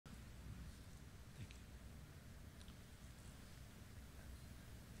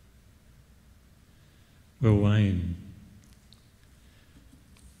Well, Wayne,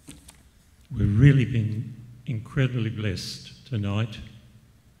 we've really been incredibly blessed tonight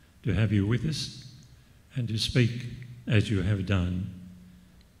to have you with us and to speak as you have done.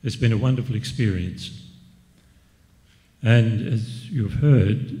 It's been a wonderful experience. And as you've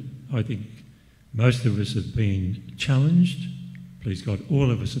heard, I think most of us have been challenged. Please God,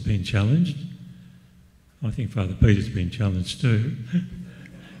 all of us have been challenged. I think Father Peter's been challenged too.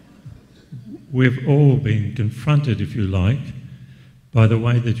 We've all been confronted, if you like, by the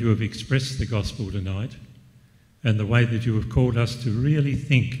way that you have expressed the gospel tonight and the way that you have called us to really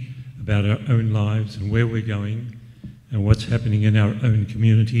think about our own lives and where we're going and what's happening in our own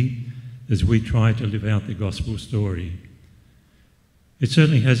community as we try to live out the gospel story. It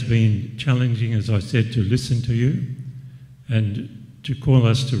certainly has been challenging, as I said, to listen to you and to call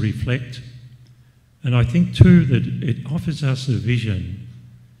us to reflect. And I think too that it offers us a vision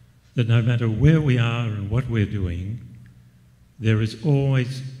that no matter where we are and what we're doing, there is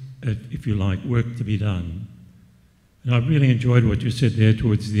always, if you like, work to be done. And I really enjoyed what you said there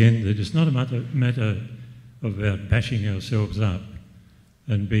towards the end, that it's not a matter of bashing ourselves up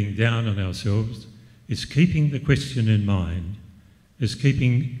and being down on ourselves. It's keeping the question in mind. It's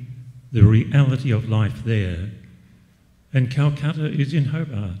keeping the reality of life there. And Calcutta is in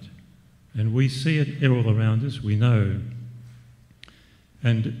Hobart. And we see it all around us, we know.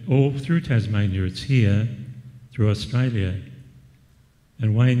 And all through Tasmania, it's here, through Australia.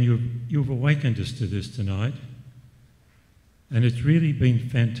 And Wayne, you've awakened us to this tonight. And it's really been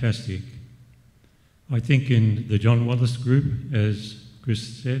fantastic. I think in the John Wallis group, as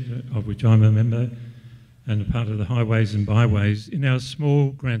Chris said, of which I'm a member, and a part of the Highways and Byways, in our small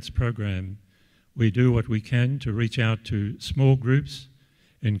grants program, we do what we can to reach out to small groups,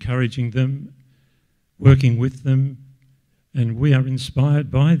 encouraging them, working with them, and we are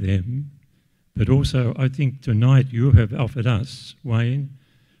inspired by them. But also, I think tonight you have offered us, Wayne,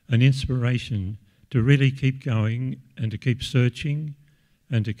 an inspiration to really keep going and to keep searching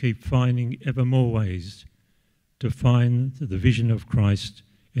and to keep finding ever more ways to find the vision of Christ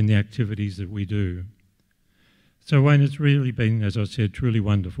in the activities that we do. So Wayne, it's really been, as I said, truly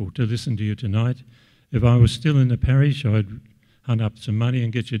wonderful to listen to you tonight. If I was still in the parish, I'd hunt up some money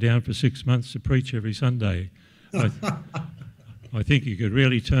and get you down for 6 months to preach every Sunday. I think you could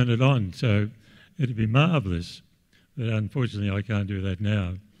really turn it on, so it'd be marvellous. But unfortunately, I can't do that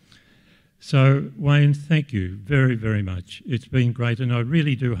now. So, Wayne, thank you very, very much. It's been great, and I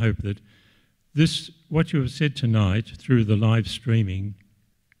really do hope that what you have said tonight through the live streaming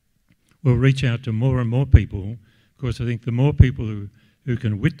will reach out to more and more people, because I think the more people who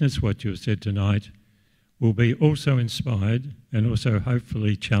can witness what you have said tonight will be also inspired and also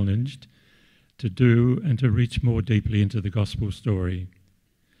hopefully challenged to do and to reach more deeply into the gospel story.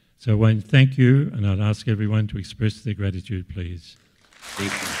 So Wayne, thank you, and I'd ask everyone to express their gratitude, please.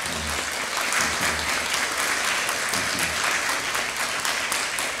 Thank you.